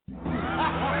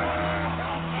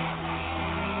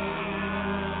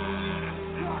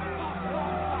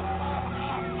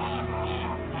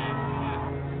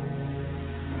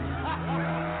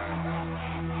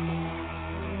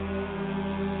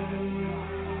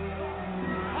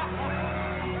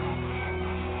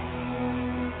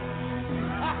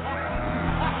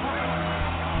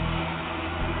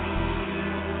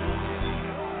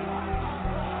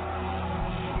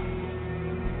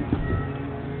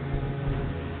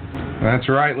That's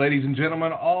right, ladies and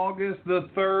gentlemen. August the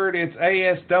 3rd, it's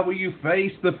ASW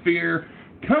Face the Fear,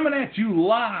 coming at you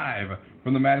live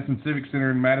from the Madison Civic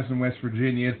Center in Madison, West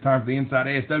Virginia. It's time for the Inside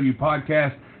ASW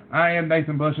Podcast. I am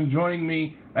Nathan Bush, and joining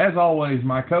me, as always,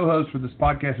 my co-host for this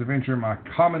podcast adventure, my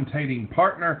commentating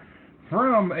partner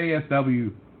from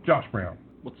ASW, Josh Brown.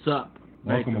 What's up,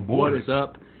 Welcome Nathan? aboard. What is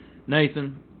up,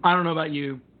 Nathan? I don't know about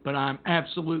you, but I'm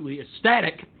absolutely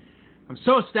ecstatic. I'm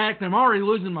so ecstatic that I'm already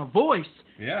losing my voice.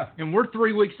 Yeah. And we're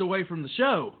 3 weeks away from the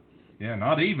show. Yeah,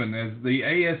 not even. As the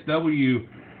ASW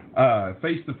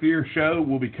Face the Fear show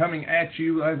will be coming at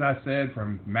you, as I said,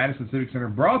 from Madison Civic Center,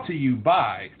 brought to you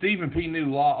by Stephen P. New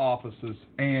Law Offices.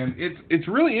 And it's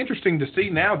really interesting to see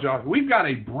now, Josh. We've got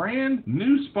a brand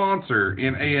new sponsor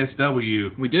in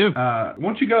ASW. We do. Why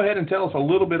don't you go ahead and tell us a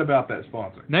little bit about that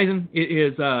sponsor? Nathan, it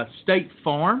is State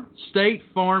Farm. State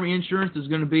Farm Insurance is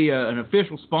going to be an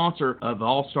official sponsor of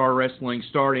All-Star Wrestling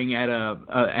starting at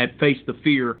Face the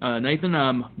Fear. Nathan,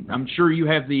 I'm sure you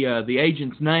have the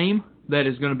agent's name that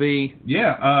is going to be...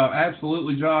 Yeah,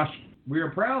 absolutely, Josh. We are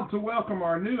proud to welcome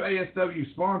our new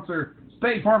ASW sponsor,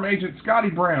 State Farm agent Scotty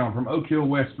Brown from Oak Hill,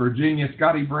 West Virginia.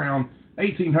 Scotty Brown,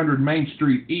 1800 Main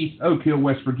Street East, Oak Hill,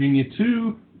 West Virginia,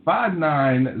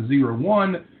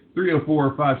 25901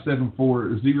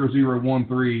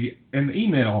 304-574-0013, and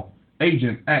email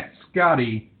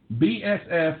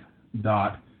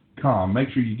agent@scottybsf.com. Make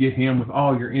sure you get him with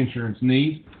all your insurance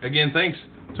needs. Again, thanks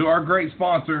to our great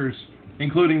sponsors,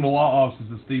 including the law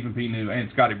offices of Stephen P. New and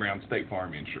Scotty Brown State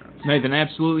Farm Insurance. Nathan,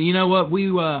 absolutely. You know what?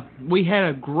 We had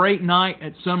a great night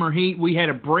at Summer Heat. We had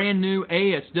a brand new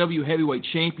ASW heavyweight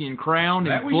champion crowned,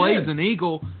 and Blazing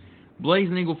Eagle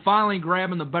finally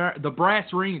grabbing the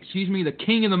brass ring. The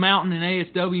king of the mountain in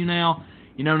ASW now.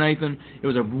 You know, Nathan, it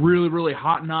was a really, really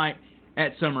hot night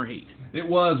at Summer Heat. It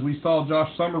was. We saw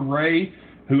Josh Summer Rae,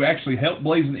 who actually helped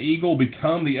Blazing Eagle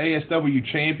become the ASW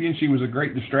champion. She was a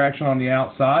great distraction on the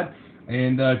outside.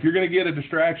 And if you're going to get a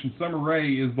distraction, Summer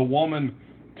Rae is the woman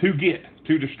to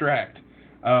distract.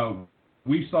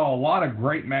 We saw a lot of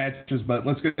great matches, but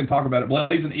let's go ahead and talk about it.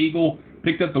 Blazing Eagle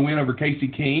picked up the win over Casey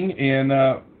King, and,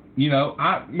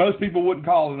 most people wouldn't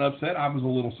call it an upset. I was a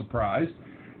little surprised.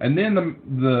 And then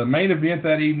the main event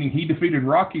that evening, he defeated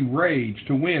Rocky Rage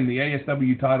to win the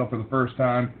ASW title for the first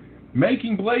time,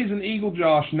 making Blazing Eagle,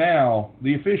 Josh, now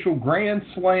the official Grand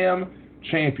Slam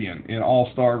champion in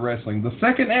All-Star Wrestling, the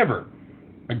second ever,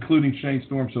 including Shane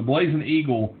Storm. So Blazing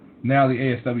Eagle, now the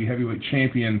ASW heavyweight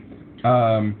champion.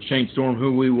 Shane Storm,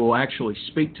 who we will actually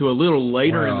speak to a little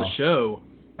later in the show.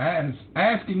 As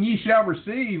asking ye shall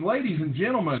receive, ladies and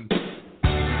gentlemen.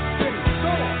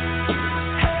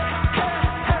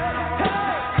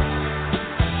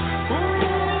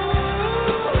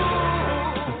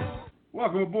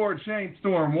 Welcome aboard, Shane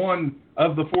Storm, one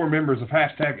of the four members of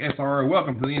 #SRO.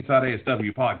 Welcome to the Inside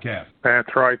ASW Podcast.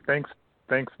 That's right. Thanks,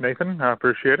 Nathan. I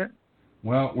appreciate it.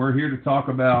 Well, we're here to talk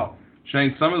about,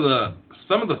 Shane, some of the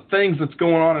things that's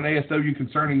going on in ASW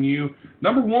concerning you.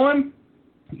 Number one,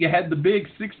 you had the big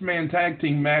six-man tag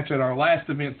team match at our last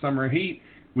event, Summer Heat,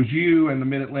 was you and the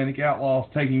Mid-Atlantic Outlaws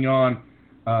taking on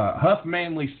Huff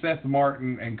Manley, Seth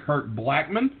Martin, and Kurt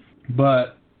Blackman.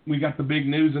 But we got the big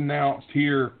news announced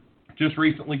here. Just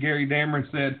recently, Gary Dameron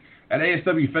said, at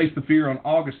ASW Face the Fear on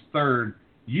August 3rd,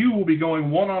 you will be going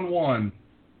one-on-one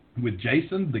with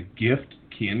Jason the Gift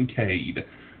Kincaid.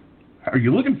 Are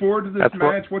you looking forward to this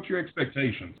match? What's your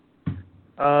expectations?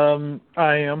 I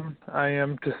am.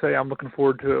 To say I'm looking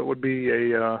forward to it would be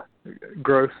a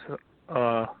gross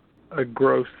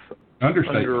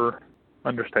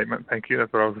understatement. Thank you.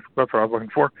 That's what I was looking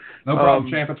for. No problem,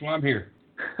 champ. That's why I'm here.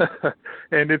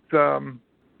 And it's to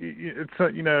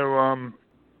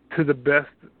the best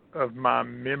of my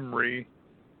memory,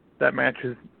 that match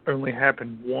has only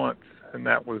happened once, and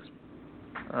that was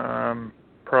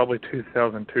probably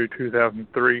 2002,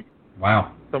 2003.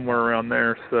 Wow. Somewhere around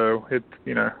there. So it's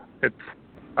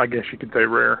I guess you could say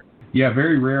rare. Yeah,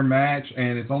 very rare match,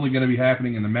 and it's only going to be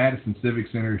happening in the Madison Civic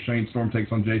Center. Shane Storm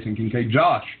takes on Jason Kincaid.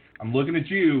 Josh, I'm looking at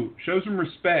you. Show some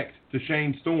respect to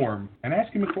Shane Storm and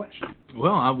ask him a question.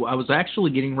 Well, I was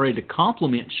actually getting ready to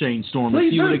compliment Shane Storm Please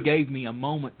if you do. would have gave me a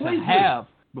moment to have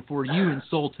before you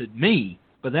insulted me,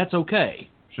 but that's okay.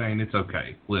 Shane, it's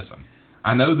okay. Listen,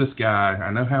 I know this guy.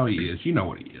 I know how he is. You know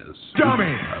what he is.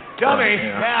 Dummy.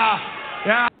 Yeah.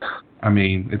 I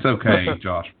mean, it's okay,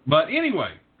 Josh. But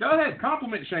anyway, go ahead.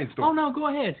 Compliment Shane Storm. Oh, no, go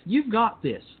ahead. You've got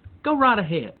this. Go right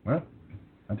ahead. Well,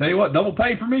 I tell you what, double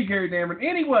pay for me, Gary Dameron.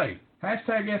 Anyway,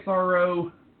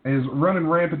 #SRO is running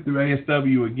rampant through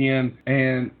ASW again,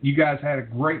 and you guys had a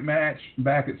great match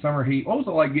back at Summer Heat. What was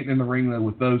it like getting in the ring, though,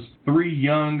 with those three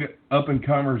young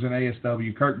up-and-comers in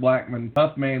ASW, Kirk Blackman,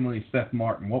 Huff Manley, Seth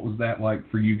Martin? What was that like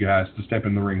for you guys to step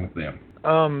in the ring with them?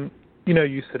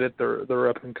 You said it, they're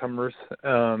up-and-comers.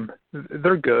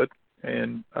 They're good,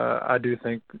 and I do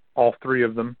think all three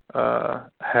of them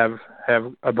have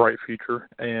a bright future,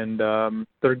 and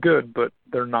they're good, but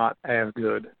they're not as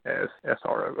good as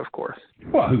SRO, of course.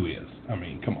 Well, who is? I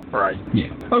mean, come on. Right. Yeah.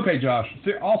 Okay, Josh.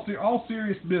 All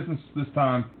serious business this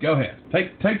time. Go ahead.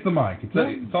 Take the mic.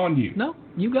 It's on you. No,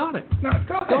 you got it. No,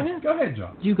 go ahead. Go ahead,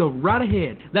 Josh. You go right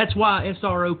ahead. That's why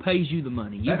SRO pays you the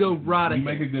money. You go right ahead. You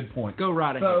make a good point. Go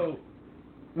right ahead. So,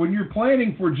 when you're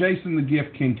planning for Jason the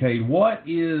Gift Kincaid, what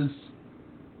is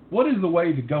the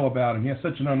way to go about him? He has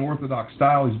such an unorthodox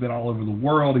style. He's been all over the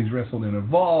world. He's wrestled in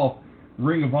Evolve,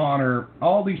 Ring of Honor,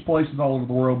 all these places all over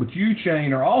the world. But you,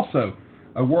 Shane, are also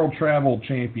a world travel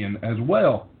champion as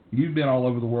well. You've been all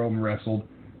over the world and wrestled.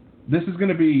 This is going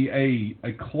to be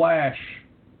a clash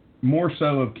more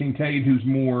so of Kincaid, who's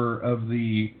more of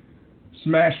the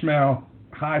smash mouth,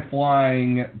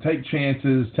 high-flying, take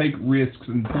chances, take risks,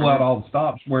 and pull out all the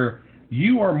stops, where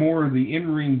you are more of the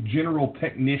in-ring general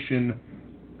technician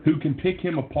who can pick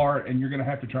him apart, and you're going to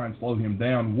have to try and slow him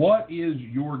down. What is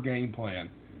your game plan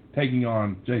taking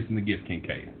on Jason the Gift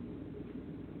Kincaid?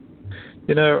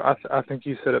 I think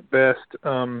you said it best.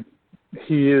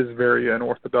 He is very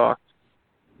unorthodox,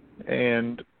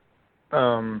 and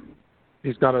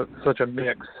he's got such a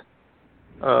mix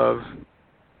of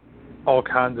all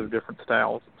kinds of different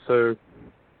styles. So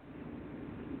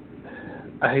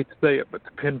I hate to say it, but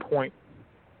to pinpoint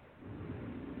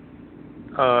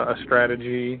a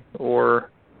strategy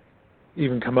or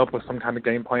even come up with some kind of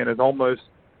game plan is almost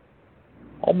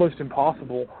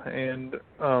impossible. And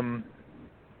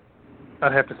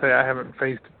I'd have to say I haven't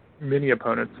faced many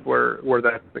opponents where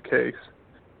that's the case.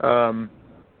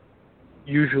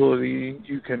 Usually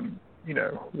you can,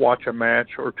 watch a match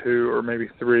or two or maybe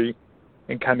three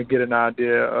and kind of get an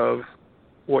idea of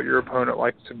what your opponent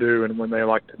likes to do and when they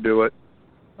like to do it,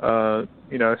 so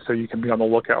you can be on the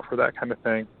lookout for that kind of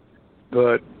thing.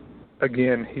 But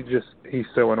again, he's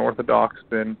so unorthodox,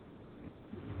 and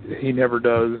he never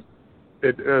does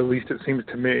it, at least it seems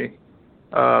to me,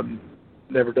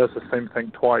 never does the same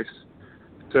thing twice.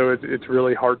 So it's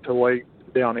really hard to lay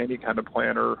down any kind of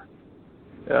plan, or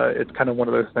it's kind of one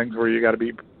of those things where you got to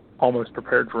be almost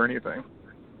prepared for anything.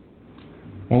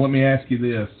 Well, let me ask you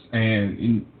this,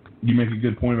 and you make a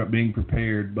good point about being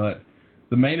prepared, but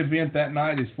the main event that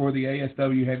night is for the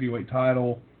ASW heavyweight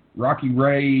title. Rocky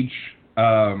Rage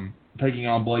taking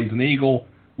on Blazing Eagle.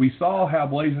 We saw how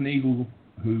Blazing Eagle,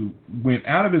 who went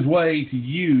out of his way to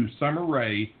use Summer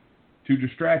Rae to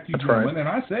distract you, gentlemen. Right. And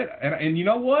I said, and you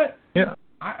know what? Yeah,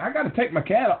 I got to take my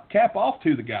cap off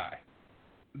to the guy.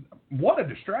 What a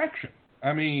distraction.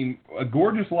 I mean, a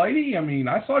gorgeous lady. I mean,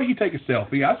 I saw you take a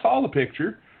selfie. I saw the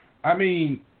picture. I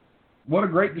mean, what a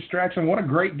great distraction. What a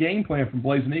great game plan from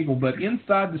Blazing Eagle. But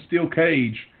inside the steel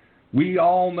cage, we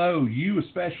all know, you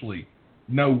especially,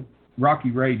 know Rocky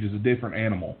Rage is a different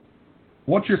animal.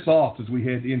 What's your thoughts as we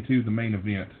head into the main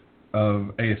event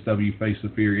of ASW Face the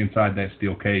Fear inside that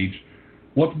steel cage?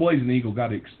 What's Blazing Eagle got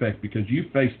to expect? Because you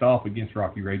faced off against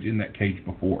Rocky Rage in that cage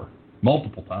before,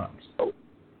 multiple times.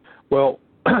 Well,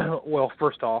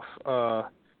 first off,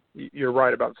 you're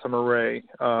right about Summer Rae.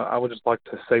 I would just like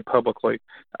to say publicly,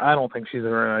 I don't think she's a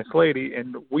very nice lady,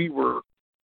 and we were,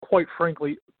 quite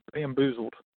frankly,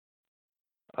 bamboozled.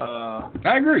 I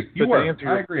agree. You were.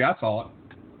 I agree. I saw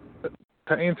it.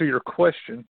 To answer your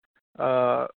question,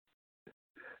 I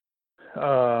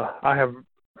have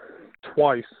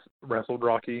twice wrestled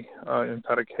Rocky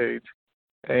inside a cage,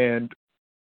 and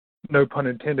no pun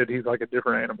intended, he's like a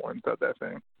different animal inside that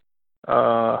thing.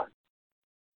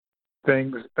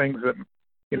 Things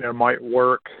that might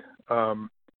work in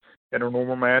a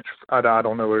normal match. I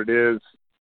don't know what it is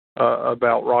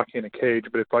about Rocky in a cage,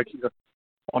 but it's like he's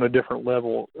on a different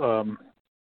level,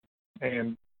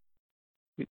 and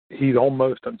he's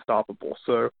almost unstoppable.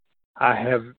 So I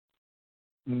have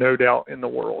no doubt in the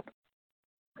world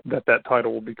that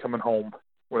title will be coming home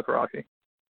with Rocky.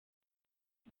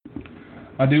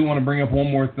 I do want to bring up one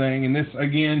more thing, and this,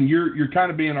 again, you're kind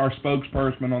of being our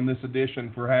spokesperson on this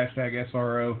edition for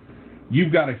 #SRO.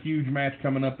 You've got a huge match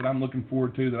coming up that I'm looking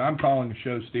forward to, that I'm calling a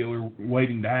show stealer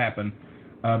waiting to happen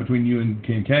between you and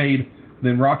Kincaid.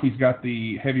 Then Rocky's got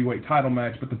the heavyweight title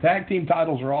match, but the tag team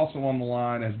titles are also on the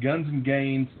line as Guns and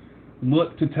Gains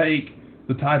look to take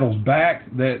the titles back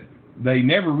that they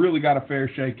never really got a fair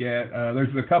shake at.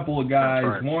 There's a couple of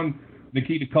guys, one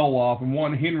Nikita Koloff and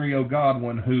one Henry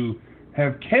O'Godwin, who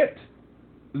have kept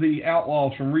the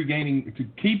Outlaws from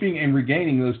keeping and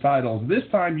regaining those titles. This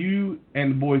time, you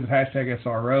and the boys at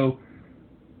 #SRO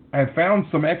have found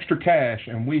some extra cash,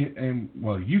 and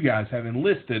you guys have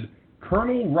enlisted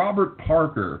Colonel Robert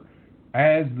Parker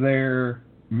as their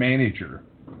manager.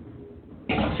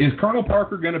 Is Colonel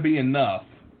Parker going to be enough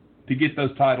to get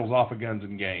those titles off of Guns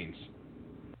and Gaines?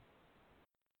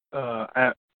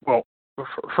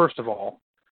 First of all,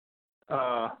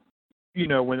 when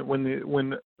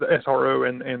the SRO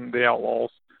and the Outlaws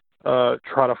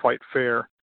try to fight fair,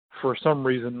 for some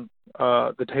reason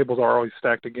the tables are always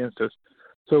stacked against us.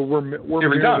 So we're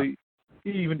merely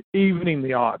evening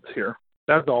the odds here.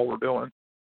 That's all we're doing.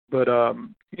 But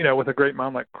with a great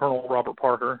mind like Colonel Robert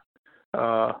Parker,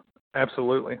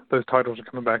 absolutely, those titles are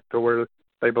coming back to where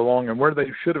they belong and where they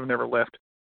should have never left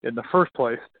in the first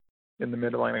place, in the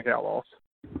Mid-Atlantic Outlaws.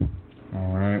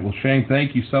 All right. Well, Shane,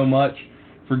 thank you so much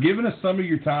for giving us some of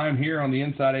your time here on the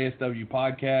Inside ASW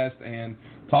podcast and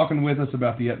talking with us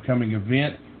about the upcoming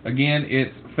event. Again,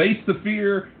 it's Face the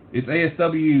Fear. It's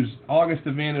ASW's August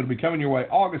event. It'll be coming your way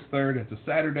August 3rd. It's a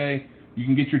Saturday. You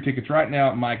can get your tickets right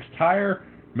now at Mike's Tire.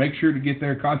 Make sure to get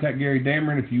there. Contact Gary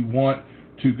Dameron if you want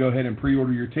to go ahead and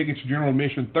pre-order your tickets. General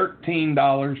admission,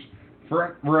 $13.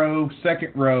 Front row,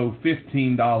 second row,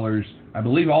 $15. I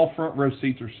believe all front row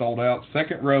seats are sold out.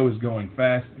 Second row is going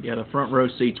fast. Yeah, the front row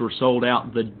seats were sold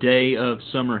out the day of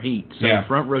summer heat. So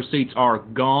front row seats are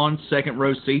gone. Second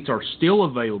row seats are still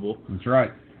available. That's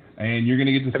right. And you're going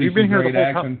to get to see some great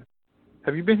action.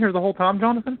 Have you been here the whole time,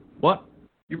 Jonathan? What?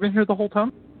 You've been here the whole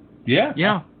time? Yeah.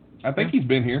 Yeah. I think he's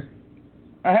been here.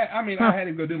 I had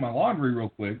him go do my laundry real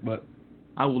quick, but...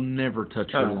 I will never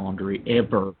touch your laundry,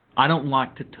 ever. I don't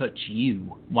like to touch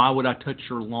you. Why would I touch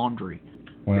your laundry?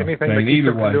 Well, anything that keeps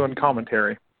him from doing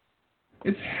commentary.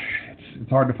 It's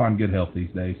hard to find good health these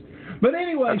days. But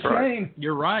anyway, That's right. Shane...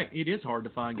 You're right. It is hard to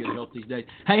find good health these days.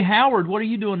 Hey, Howard, what are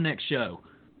you doing next show?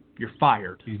 You're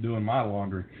fired. He's doing my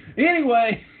laundry.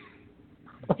 Anyway,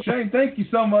 Shane, thank you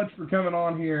so much for coming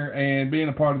on here and being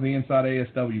a part of the Inside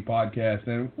ASW podcast.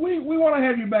 And we want to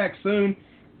have you back soon.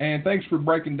 And thanks for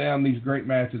breaking down these great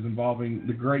matches involving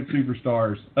the great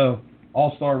superstars of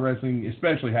All-Star Wrestling,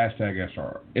 especially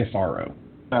 #SRO.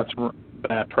 That's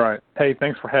right. Hey,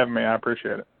 thanks for having me. I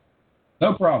appreciate it.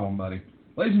 No problem, buddy.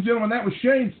 Ladies and gentlemen, that was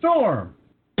Shane Storm.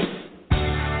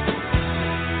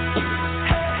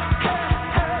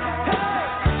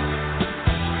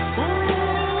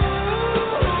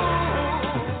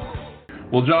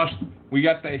 Well, Josh, we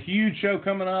got that huge show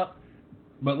coming up,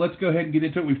 but let's go ahead and get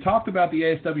into it. We've talked about the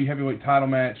ASW Heavyweight title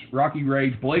match, Rocky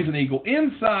Rage, Blazing Eagle,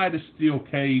 inside a steel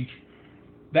cage.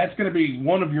 That's going to be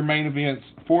one of your main events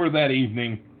for that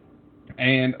evening.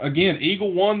 And, again,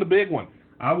 Eagle won the big one.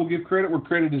 I will give credit where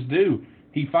credit is due.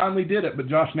 He finally did it, but,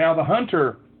 Josh, now the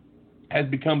hunter has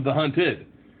become the hunted.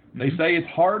 They say it's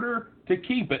harder to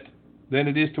keep it than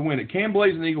it is to win it. Can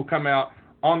Blazing Eagle come out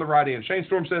on the right end? Shane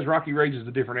Storm says Rocky Rage is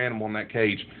a different animal in that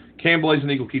cage. Can Blazing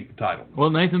Eagle keep the title? Well,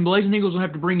 Nathan, Blazing Eagles will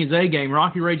have to bring his A game.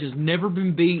 Rocky Rage has never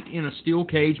been beat in a steel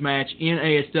cage match in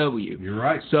ASW. You're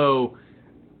right. So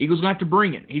Eagle's going to have to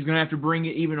bring it. He's going to have to bring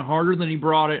it even harder than he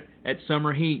brought it at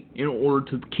Summer Heat in order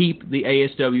to keep the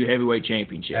ASW Heavyweight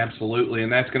Championship. Absolutely,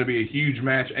 and that's going to be a huge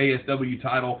match. ASW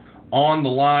title on the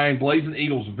line. Blazing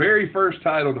Eagle's very first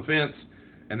title defense,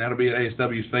 and that'll be at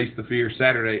ASW's Face the Fear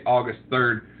Saturday, August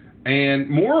 3rd. And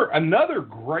another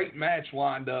great match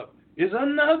lined up is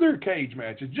another cage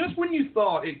match. And just when you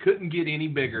thought it couldn't get any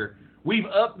bigger, we've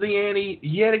upped the ante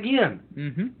yet again.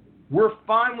 Mm-hmm. We're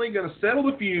finally going to settle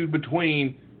the feud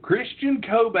between Christian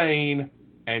Cobain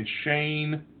and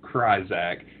Shane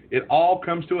Kryzak. It all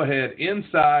comes to a head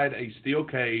inside a steel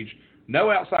cage. No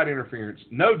outside interference,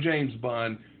 no James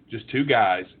Bunn, just two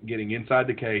guys getting inside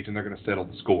the cage, and they're going to settle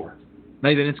the score.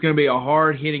 Nathan, it's going to be a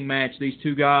hard-hitting match. These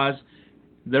two guys,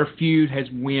 their feud has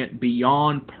went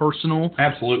beyond personal.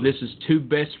 Absolutely. This is two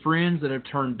best friends that have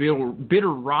turned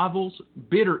bitter rivals,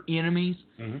 bitter enemies.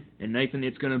 Mm-hmm. And, Nathan,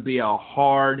 it's going to be a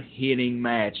hard-hitting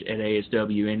match at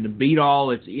ASW. And to beat all,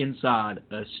 it's inside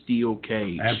a steel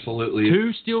cage. Absolutely.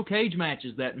 Two steel cage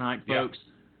matches that night, folks.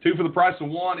 Yeah. Two for the price of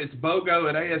one. It's BOGO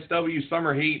at ASW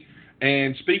Summer Heat.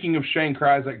 And speaking of Shane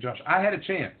Kryzak, Josh, I had a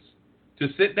chance to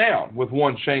sit down with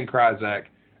one Shane Kryzak,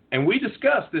 and we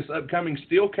discussed this upcoming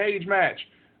steel cage match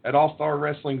at All-Star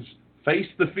Wrestling's Face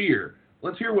the Fear.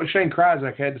 Let's hear what Shane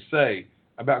Kryzak had to say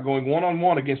about going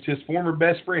one-on-one against his former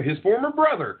best friend, his former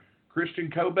brother, Christian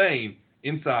Cobain,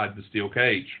 inside the steel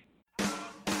cage.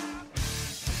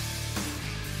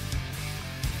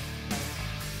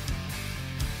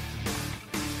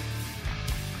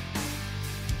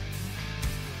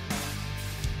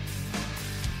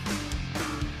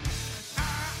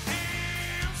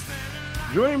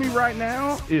 Joining me right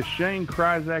now is Shane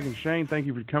Kryzak. And Shane, thank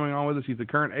you for coming on with us. He's the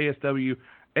current ASW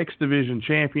X Division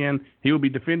champion. He will be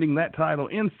defending that title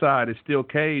inside a steel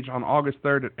cage on August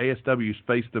 3rd at ASW's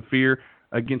Face the Fear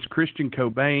against Christian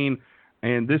Cobain.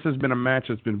 And this has been a match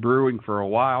that's been brewing for a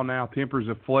while now. Tempers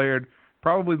have flared.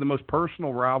 Probably the most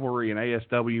personal rivalry in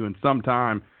ASW in some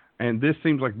time. And this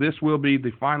seems like this will be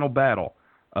the final battle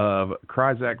of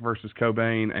Kryzak versus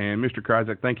Cobain. And Mr.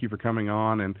 Kryzak, thank you for coming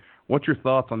on. And what's your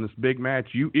thoughts on this big match?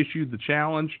 You issued the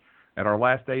challenge at our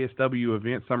last ASW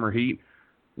event, Summer Heat.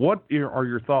 What are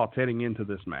your thoughts heading into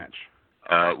this match?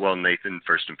 Well, Nathan,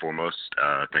 first and foremost,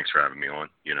 thanks for having me on.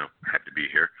 Happy to be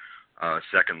here.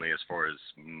 Secondly, as far as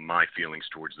my feelings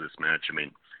towards this match,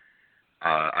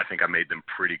 I think I made them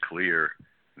pretty clear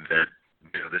that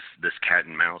this cat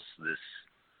and mouse, this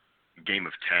game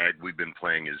of tag we've been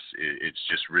playing it's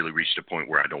just really reached a point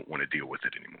where I don't want to deal with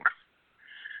it anymore.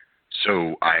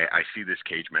 So I see this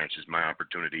cage match as my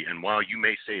opportunity. And while you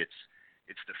may say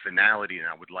it's the finality, and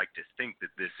I would like to think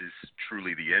that this is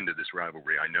truly the end of this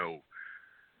rivalry, I know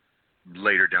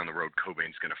later down the road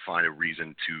Cobain's going to find a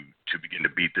reason to begin to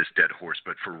beat this dead horse.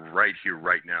 But for right here,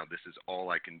 right now, this is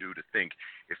all I can do to think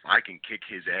if I can kick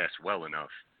his ass well enough,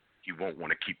 he won't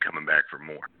want to keep coming back for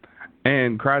more.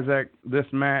 And Kryzak, this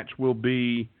match will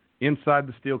be inside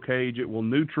the steel cage. It will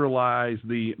neutralize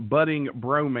the budding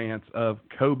bromance of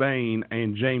Cobain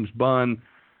and James Bunn.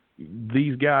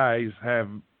 These guys have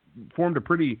formed a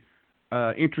pretty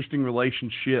interesting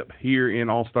relationship here in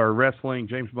All-Star Wrestling.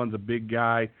 James Bunn's a big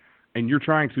guy, and you're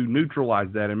trying to neutralize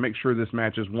that and make sure this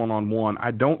match is one-on-one.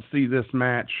 I don't see this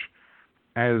match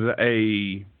as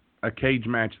a cage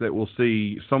match that will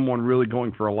see someone really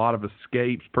going for a lot of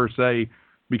escapes per se,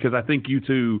 because I think you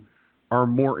two are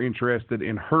more interested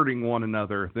in hurting one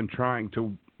another than trying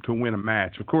to win a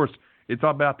match. Of course, it's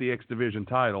all about the X Division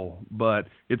title, but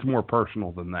it's more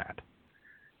personal than that.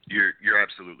 You're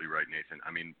absolutely right, Nathan.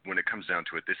 When it comes down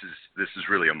to it, this is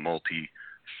really a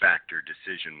multi-factor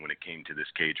decision when it came to this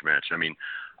cage match.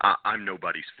 I'm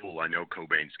nobody's fool. I know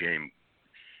Cobain's game.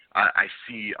 I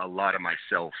see a lot of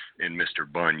myself in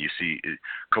Mr. Bunn. You see,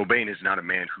 Cobain is not a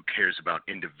man who cares about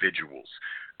individuals.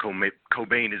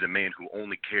 Cobain is a man who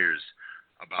only cares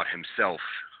about himself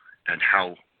and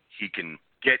how he can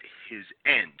get his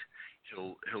end.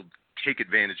 He'll take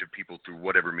advantage of people through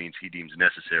whatever means he deems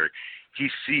necessary. He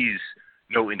sees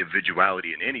no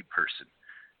individuality in any person.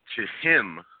 To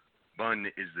him, Bunn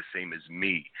is the same as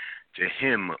me. To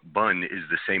him, Bunn is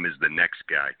the same as the next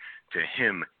guy. To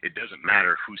him, it doesn't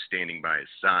matter who's standing by his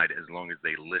side as long as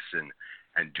they listen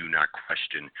and do not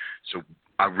question. So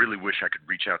I really wish I could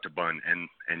reach out to Bunn and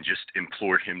just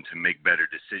implore him to make better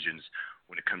decisions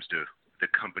when it comes to the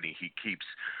company he keeps.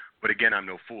 But again, I'm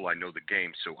no fool. I know the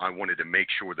game, so I wanted to make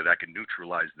sure that I could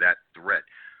neutralize that threat.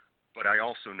 But I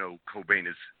also know Cobain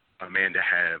is a man to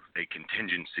have a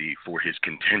contingency for his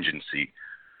contingency.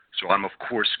 So I'm, of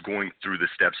course, going through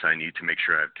the steps I need to make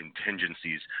sure I have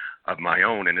contingencies of my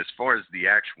own. And as far as the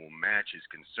actual match is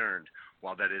concerned,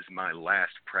 while that is my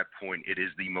last prep point, it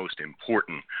is the most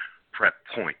important prep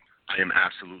point. I am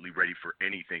absolutely ready for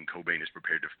anything Cobain is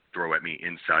prepared to throw at me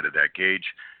inside of that cage.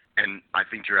 And I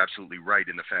think you're absolutely right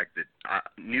in the fact that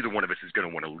neither one of us is going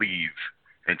to want to leave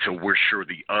until we're sure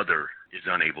the other is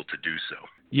unable to do so.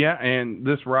 Yeah, and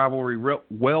this rivalry,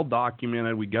 well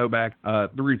documented. We go back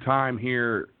through time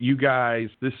here. You guys,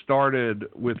 this started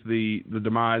with the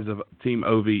demise of Team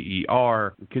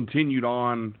OVER, continued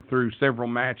on through several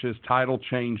matches, title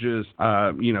changes,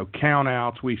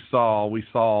 countouts. We saw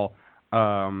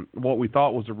what we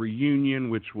thought was a reunion,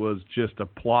 which was just a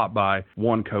plot by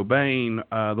one Cobain.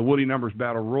 The Woody Numbers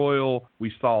Battle Royal,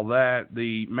 we saw that.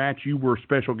 The match, you were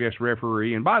special guest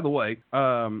referee. And by the way,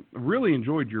 really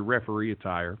enjoyed your referee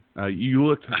attire. You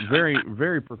looked very,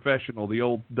 very professional, the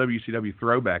old WCW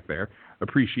throwback there.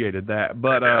 Appreciated that.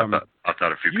 But I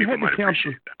thought a few people might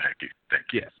appreciate that. Thank you.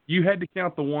 Yes. You had to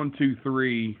count the 1, 2,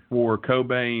 3 for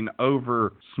Cobain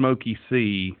over Smokey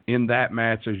C in that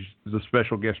match as the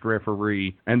special guest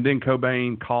referee. And then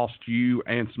Cobain cost you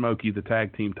and Smokey the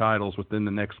tag team titles within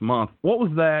the next month. What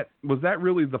was that? Was that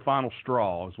really the final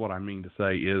straw, is what I mean to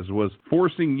say, was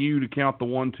forcing you to count the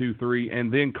 1, 2, 3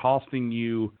 and then costing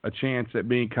you a chance at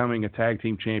becoming a tag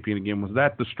team champion again? Was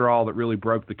that the straw that really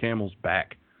broke the camel's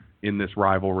back in this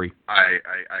rivalry? I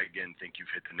again think you've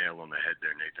hit the nail on the head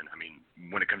there, Nathan.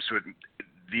 When it comes to it,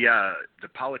 the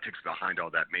politics behind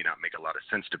all that may not make a lot of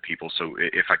sense to people. So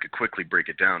if I could quickly break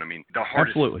it down, the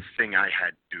hardest thing I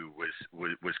had to do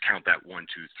was count that 1,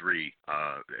 2, 3,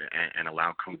 and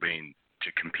allow Cobain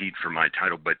to compete for my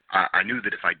title. But I knew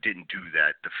that if I didn't do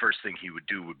that, the first thing he would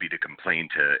do would be to complain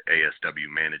to ASW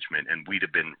management, and we'd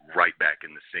have been right back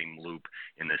in the same loop,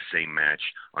 in the same match,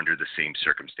 under the same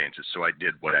circumstances. So I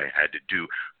did what I had to do,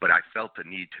 but I felt the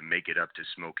need to make it up to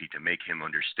Smokey, to make him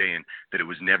understand that it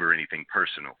was never anything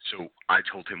personal. So I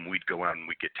told him we'd go out and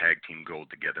we'd get tag team gold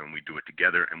together, and we'd do it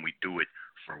together, and we'd do it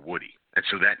for Woody. And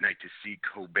so that night, to see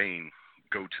Cobain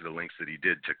go to the lengths that he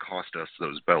did to cost us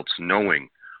those belts, knowing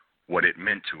what it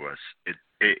meant to us,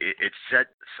 it set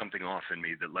something off in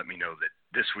me that let me know that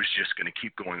this was just going to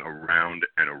keep going around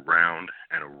and around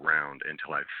and around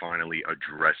until I finally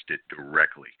addressed it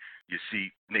directly. You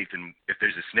see, Nathan, if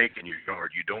there's a snake in your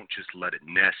yard, you don't just let it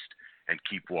nest and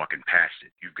keep walking past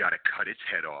it. You've got to cut its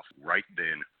head off right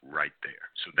then, right there.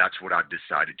 So that's what I've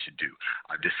decided to do.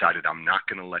 I've decided I'm not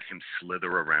going to let him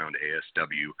slither around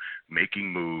ASW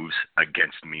making moves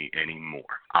against me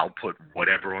anymore. I'll put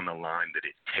whatever on the line that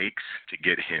it takes to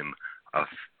get him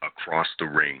across the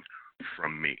ring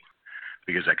from me.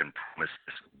 Because I can promise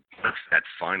this, once that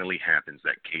finally happens,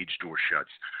 that cage door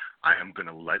shuts, I am going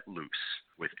to let loose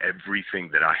with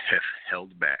everything that I have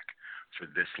held back for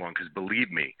this long. Because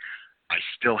believe me, I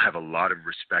still have a lot of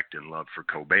respect and love for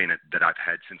Cobain that I've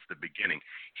had since the beginning.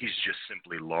 He's just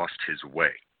simply lost his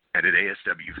way. And at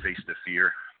ASW Face the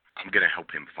Fear, I'm going to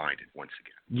help him find it once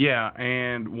again. Yeah,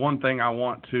 and one thing I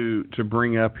want to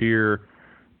bring up here,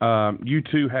 you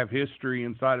two have history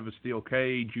inside of a steel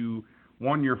cage. You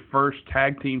won your first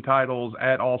tag team titles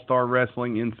at All-Star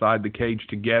Wrestling inside the cage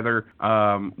together.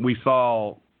 We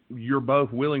saw you're both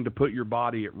willing to put your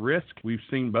body at risk. We've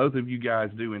seen both of you guys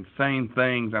do insane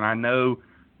things, and I know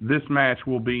this match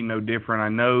will be no different. I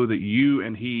know that you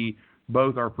and he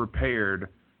both are prepared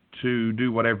to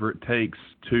do whatever it takes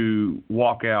to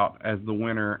walk out as the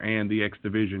winner and the X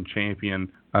Division champion.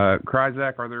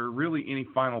 Kryzak, are there really any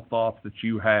final thoughts that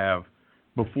you have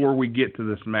before we get to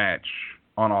this match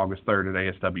on August 3rd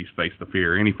at ASW's Face the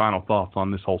Fear? Any final thoughts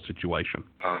on this whole situation?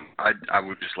 I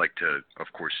would just like to, of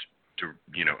course,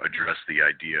 address the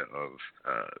idea of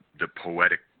the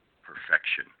poetic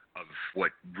perfection of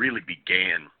what really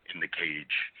began in the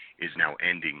cage is now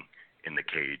ending in the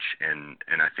cage, and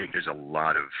I think there's a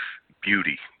lot of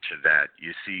beauty to that.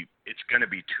 You see, it's going to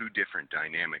be two different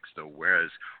dynamics, though, whereas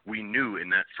we knew in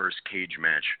that first cage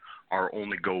match our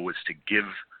only goal was to give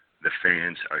the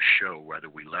fans a show, whether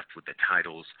we left with the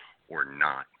titles or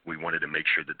not. We wanted to make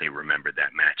sure that they remembered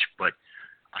that match, but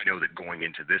I know that going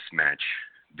into this match,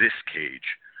 this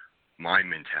cage, my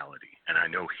mentality, and I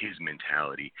know his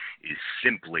mentality, is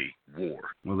simply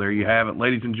war. Well, there you have it,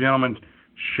 ladies and gentlemen.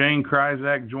 Shane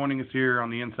Kryzak joining us here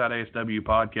on the Inside ASW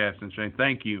podcast. And Shane,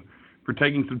 thank you for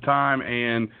taking some time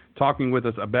and talking with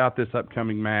us about this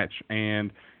upcoming match.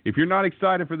 And if you're not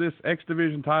excited for this X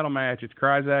Division title match, it's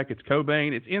Kryzak, it's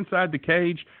Cobain, it's Inside the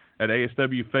Cage at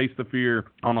ASW Face the Fear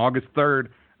on August 3rd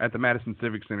at the Madison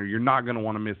Civic Center. You're not going to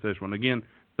want to miss this one. Again,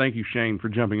 thank you, Shane, for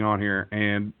jumping on here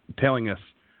and telling us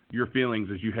your feelings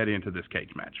as you head into this cage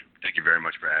match. Thank you very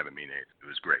much for having me, Nate. It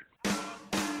was great.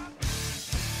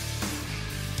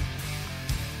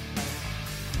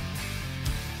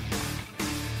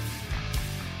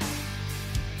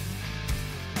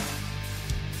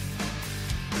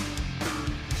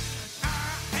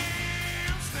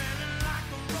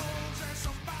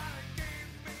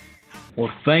 Well,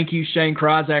 thank you, Shane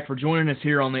Kryzak, for joining us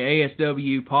here on the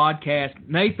ASW podcast.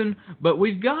 Nathan, but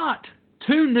we've got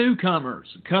two newcomers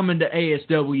coming to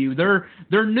ASW.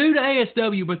 They're new to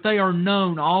ASW, but they are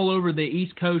known all over the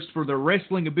East Coast for their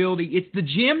wrestling ability. It's the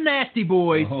Gym Nasty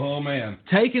Boys. Oh, man.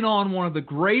 Taking on one of the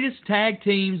greatest tag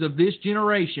teams of this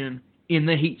generation in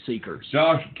the Heat Seekers.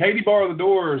 Josh, Katie Bar the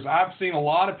Doors, I've seen a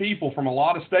lot of people from a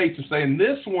lot of states are saying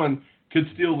this one could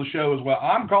steal the show as well.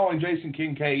 I'm calling Jason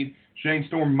Kincaid, Shane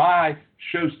Storm, my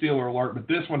show stealer alert, but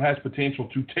this one has potential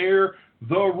to tear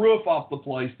the roof off the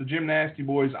place. The Gym Nasty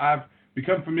Boys, I've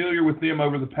become familiar with them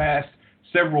over the past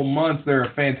several months. They're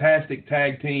a fantastic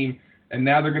tag team, and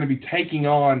now they're going to be taking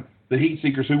on the Heat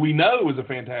Seekers, who we know is a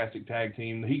fantastic tag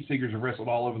team. The Heat Seekers have wrestled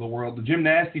all over the world. The Gym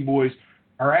Nasty Boys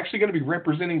are actually going to be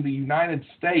representing the United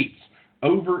States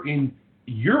over in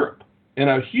Europe in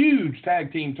a huge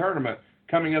tag team tournament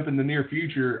coming up in the near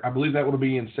future. I believe that will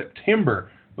be in September.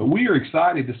 But we are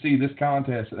excited to see this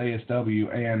contest at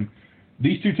ASW, and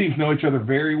these two teams know each other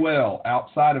very well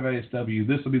outside of ASW.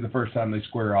 This will be the first time they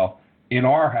square off in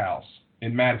our house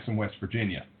in Madison, West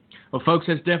Virginia. Well, folks,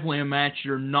 that's definitely a match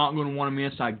you're not going to want to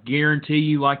miss. I guarantee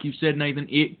you, like you said, Nathan,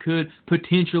 it could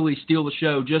potentially steal the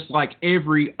show, just like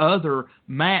every other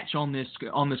match on this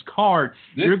card.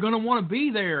 You're going to want to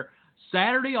be there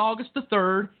Saturday, August the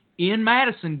 3rd, in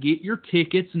Madison. Get your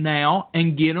tickets now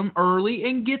and get them early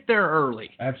and get there early.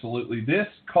 Absolutely. This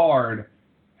card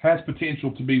has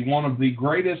potential to be one of the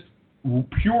greatest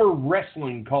pure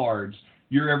wrestling cards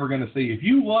you're ever going to see. If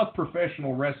you love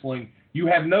professional wrestling, you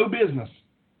have no business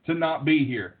to not be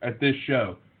here at this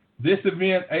show. This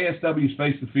event, ASW's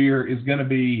Face the Fear, is going to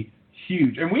be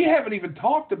huge. And we haven't even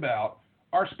talked about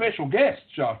our special guest,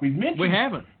 Josh. We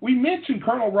haven't. We mentioned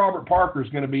Colonel Robert Parker is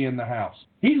going to be in the house.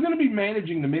 He's going to be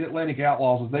managing the Mid-Atlantic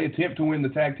Outlaws as they attempt to win the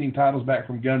tag team titles back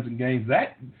from Guns and Games.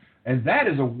 That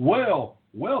is a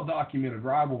well-documented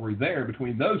rivalry there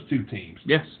between those two teams.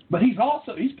 Yes. But he's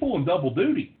pulling double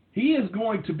duty. He is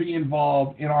going to be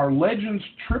involved in our Legends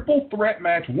triple threat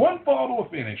match, one fall to a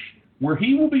finish, where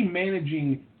he will be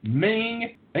managing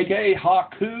Ming, a.k.a.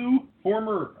 Haku,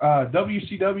 former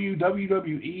WCW,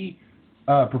 WWE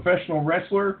professional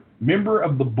wrestler, member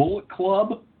of the Bullet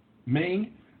Club,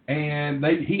 Ming, and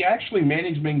he actually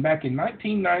managed Ming back in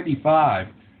 1995,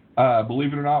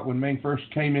 believe it or not, when Ming first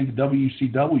came into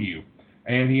WCW,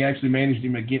 and he actually managed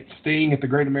him against Sting at the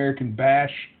Great American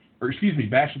Bash at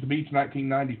the Beach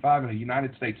 1995 in a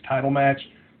United States title match.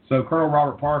 So Colonel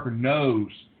Robert Parker knows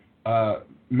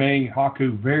Ming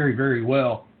Haku very, very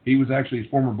well. He was actually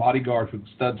his former bodyguard for the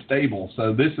Stud Stable.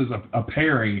 So this is a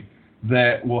pairing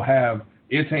that will have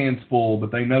its hands full,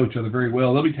 but they know each other very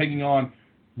well. They'll be taking on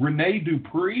Rene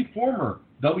Dupree, former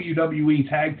WWE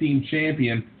Tag Team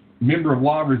Champion, member of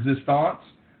La Resistance,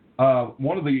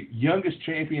 one of the youngest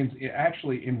champions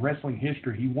actually in wrestling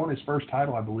history. He won his first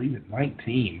title, I believe, at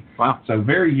 19. Wow. So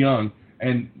very young.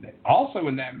 And also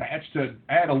in that match, to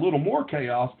add a little more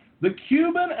chaos, the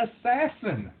Cuban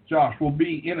Assassin, Josh, will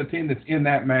be in attendance in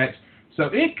that match. So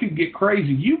it could get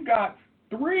crazy. You've got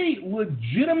three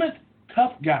legitimate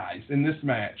tough guys in this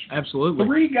match. Absolutely.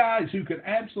 Three guys who could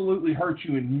absolutely hurt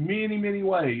you in many, many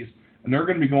ways, and they're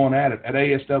going to be going at it at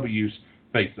ASW's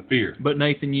Face the Fear. But,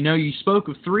 Nathan, you spoke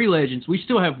of three legends. We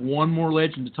still have one more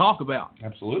legend to talk about.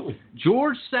 Absolutely.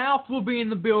 George South will be in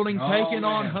the building taking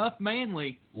on Huff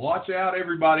Manley. Watch out,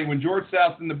 everybody. When George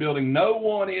South's in the building, no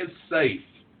one is safe.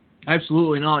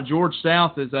 Absolutely not. George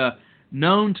South is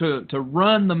known to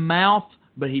run the mouth,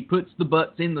 but he puts the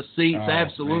butts in the seats.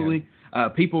 Absolutely.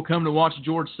 People come to watch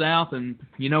George South, and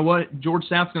you know what? George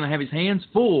South's going to have his hands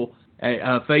full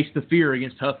at Face the Fear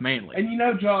against Huff Manley.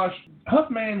 And Josh, Huff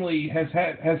Manley has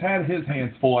had his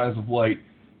hands full as of late.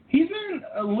 He's been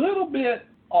a little bit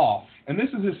off, and this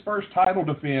is his first title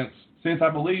defense since, I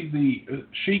believe, the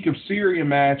Sheik of Syria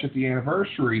match at the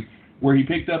anniversary where he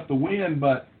picked up the win,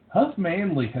 but Huff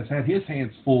Manley has had his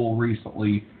hands full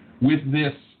recently with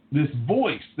this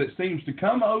voice that seems to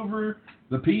come over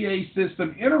the PA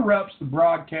system, interrupts the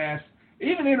broadcast,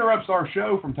 even interrupts our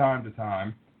show from time to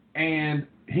time, and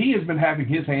he has been having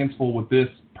his hands full with this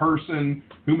person,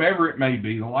 whomever it may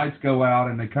be. The lights go out,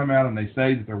 and they come out and they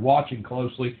say that they're watching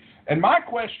closely. And my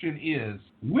question is,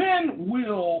 when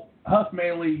will Huff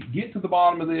Manley get to the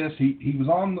bottom of this? He was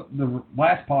on the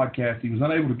last podcast. He was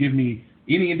unable to give me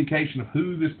any indication of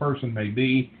who this person may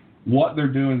be, what they're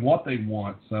doing, what they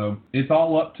want. So it's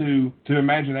all up to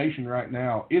imagination right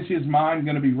now. Is his mind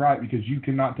going to be right? Because you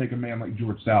cannot take a man like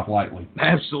George South lightly.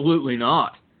 Absolutely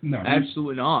not. No,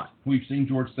 absolutely not. We've seen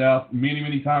George South many,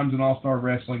 many times in All-Star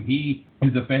Wrestling. He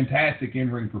is a fantastic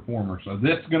in-ring performer. So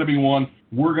this is going to be one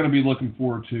we're going to be looking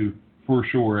forward to for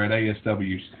sure at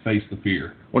ASW's Face the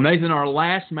Fear. Well, Nathan, our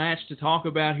last match to talk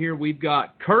about here, we've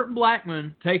got Kurt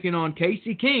Blackman taking on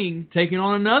Casey King, taking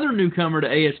on another newcomer to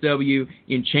ASW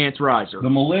in Chance Riser. The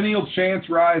millennial Chance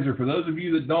Riser. For those of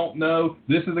you that don't know,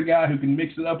 this is a guy who can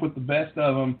mix it up with the best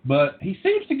of them, but he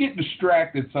seems to get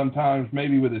distracted sometimes,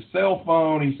 maybe with his cell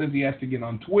phone. He says he has to get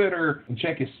on Twitter and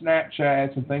check his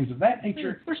Snapchats and things of that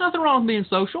nature. There's nothing wrong with being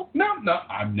social. No,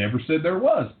 I've never said there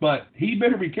was, but he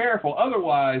better be careful.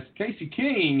 Otherwise, Casey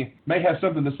King may have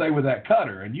something to say with that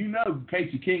cutter. And you know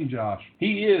Casey King, Josh,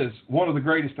 he is one of the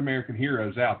greatest American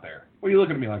heroes out there. What are you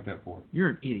looking at me like that for? You're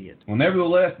an idiot. Well,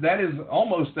 nevertheless, that is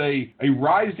almost a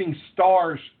rising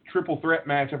stars triple threat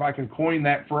match, if I can coin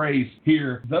that phrase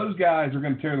here. Those guys are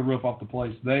going to tear the roof off the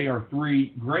place. They are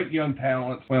three great young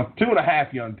talents. Well,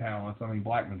 2.5 young talents. I mean,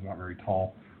 Blackman's not very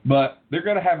tall. But they're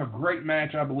going to have a great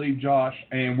match, I believe, Josh,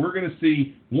 and we're going to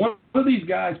see one of these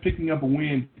guys picking up a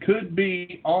win. Could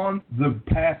be on the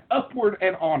path upward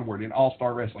and onward in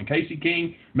All-Star Wrestling. Casey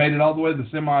King made it all the way to the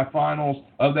semifinals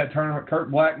of that tournament. Kurt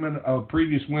Blackman, a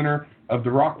previous winner of the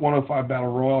Rock 105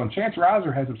 Battle Royal, and Chance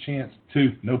Riser has a chance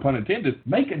to, no pun intended,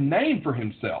 make a name for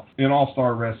himself in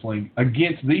All-Star Wrestling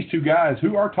against these two guys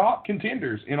who are top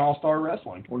contenders in All-Star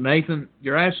Wrestling. Well, Nathan,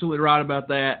 you're absolutely right about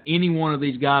that. Any one of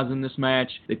these guys in this match,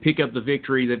 they pick up the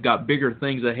victory. They've got bigger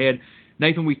things ahead.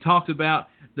 Nathan, we talked about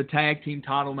the tag team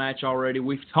title match already.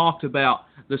 We've talked about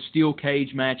the steel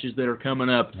cage matches that are coming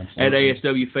up at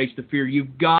ASW Face the Fear.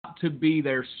 You've got to be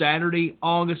there Saturday,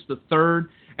 August the 3rd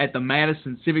at the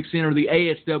Madison Civic Center, the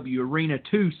ASW Arena,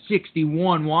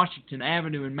 261 Washington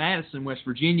Avenue in Madison, West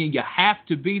Virginia. You have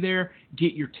to be there.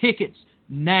 Get your tickets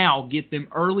now. Get them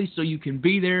early so you can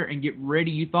be there and get ready.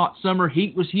 You thought Summer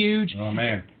Heat was huge. Oh,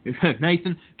 man.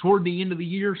 Nathan, toward the end of the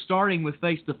year, starting with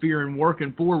Face the Fear and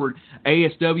working forward,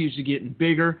 ASWs are getting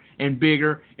bigger and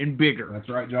bigger and bigger. That's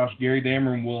right, Josh. Gary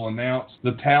Dameron will announce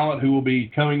the talent who will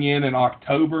be coming in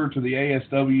October to the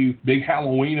ASW big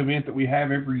Halloween event that we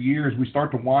have every year as we start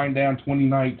to wind down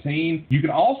 2019. You can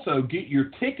also get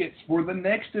your tickets for the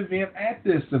next event at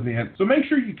this event. So make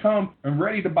sure you come and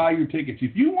ready to buy your tickets.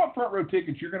 If you want front row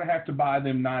tickets, you're going to have to buy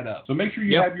them night up. So make sure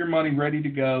you have your money ready to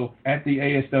go at the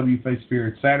ASW Face the Fear.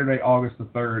 It's Saturday, August the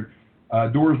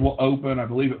 3rd. Doors will open, I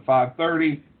believe, at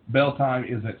 5:30. Bell time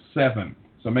is at 7.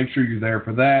 So make sure you're there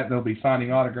for that. They'll be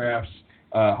signing autographs.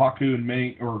 Haku and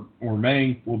Ming, or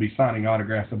Ming will be signing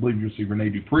autographs. I believe you'll see Rene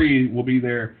Dupree will be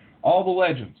there. All the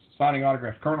legends signing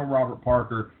autographs. Colonel Robert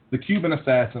Parker, the Cuban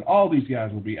Assassin, all these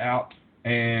guys will be out.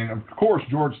 And, of course,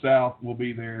 George South will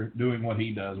be there doing what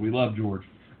he does. We love George.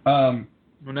 Well,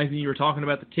 Nathan, you were talking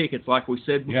about the tickets, like we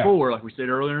said before, like we said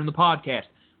earlier in the podcast.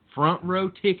 Front row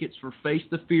tickets for Face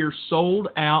the Fear sold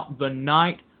out the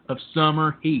night of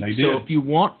Summer Heat. They did. So if you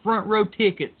want front row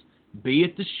tickets, be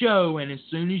at the show, and as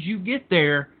soon as you get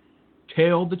there,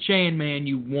 tell the Chan Man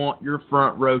you want your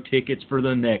front row tickets for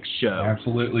the next show.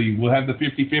 Absolutely. We'll have the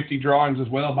 50-50 drawings as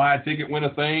well. Buy a ticket, win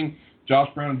a thing. Josh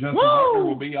Brown and Justin Hunter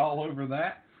will be all over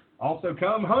that. Also,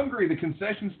 come hungry. The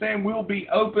concession stand will be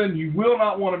open. You will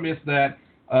not want to miss that.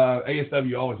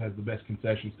 ASW always has the best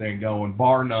concession stand going,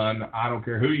 bar none. I don't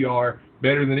care who you are.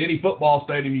 Better than any football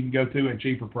stadium you can go to and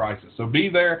cheaper prices. So be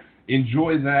there.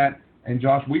 Enjoy that. And,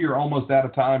 Josh, we are almost out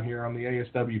of time here on the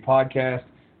ASW podcast.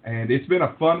 And it's been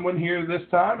a fun one here this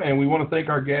time. And we want to thank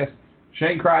our guests,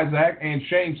 Shane Kryzak and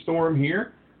Shane Storm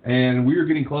here. And we are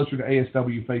getting closer to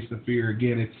ASW Face the Fear.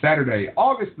 Again, it's Saturday,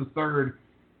 August the 3rd.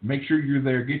 Make sure you're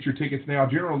there. Get your tickets now.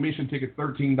 General admission ticket,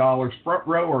 $13. Front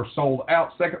row are sold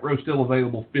out. Second row still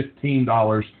available,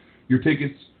 $15. Your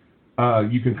tickets,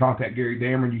 you can contact Gary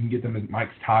Dameron. You can get them at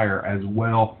Mike's Tire as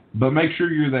well. But make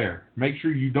sure you're there. Make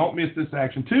sure you don't miss this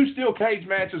action. 2 steel cage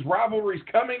matches, rivalries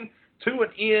coming to an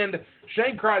end.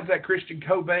 Shane Kryzak, Christian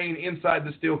Cobain inside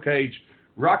the steel cage.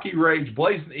 Rocky Rage,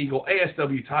 Blazing Eagle,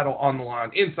 ASW title on the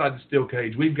line inside the steel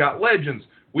cage. We've got legends.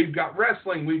 We've got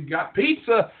wrestling. We've got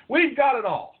pizza. We've got it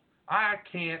all. I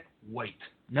can't wait.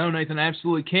 No, Nathan,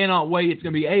 absolutely cannot wait. It's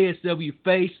going to be ASW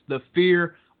Face the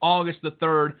Fear, August the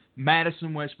 3rd,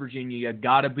 Madison, West Virginia. You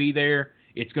got to be there.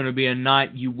 It's going to be a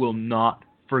night you will not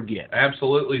forget.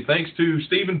 Absolutely. Thanks to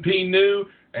Stephen P. New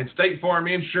and State Farm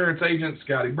Insurance agent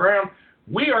Scotty Brown.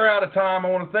 We are out of time. I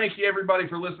want to thank you, everybody,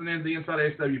 for listening to the Inside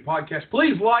ASW podcast.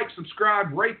 Please like,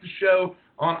 subscribe, rate the show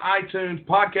on iTunes,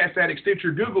 Podcast Addict,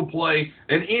 Stitcher, Google Play,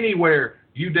 and anywhere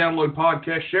you download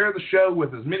podcasts. Share the show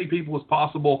with as many people as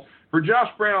possible. For Josh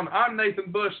Brown, I'm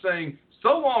Nathan Bush saying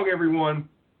so long, everyone,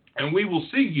 and we will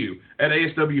see you at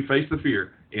ASW Face the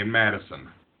Fear in Madison.